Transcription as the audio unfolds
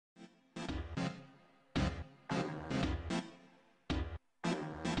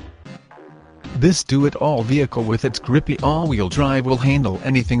This do-it-all vehicle with its grippy all-wheel drive will handle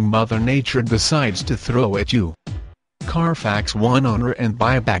anything Mother Nature decides to throw at you. CARFAX One Owner and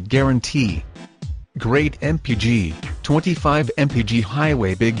Buyback Guarantee. Great MPG, 25 MPG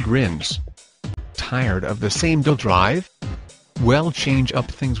Hwy Big grins. Tired of the same dull drive? Well, change up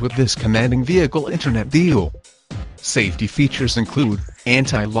things with this commanding vehicle internet deal. Safety features include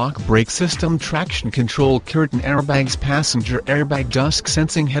anti-lock brake system, traction control, curtain airbags, passenger airbag, dusk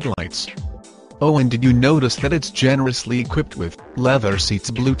sensing headlights. Oh, and did you notice that it's generously equipped with leather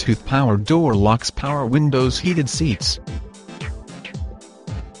seats, Bluetooth power door locks, power windows, heated seats?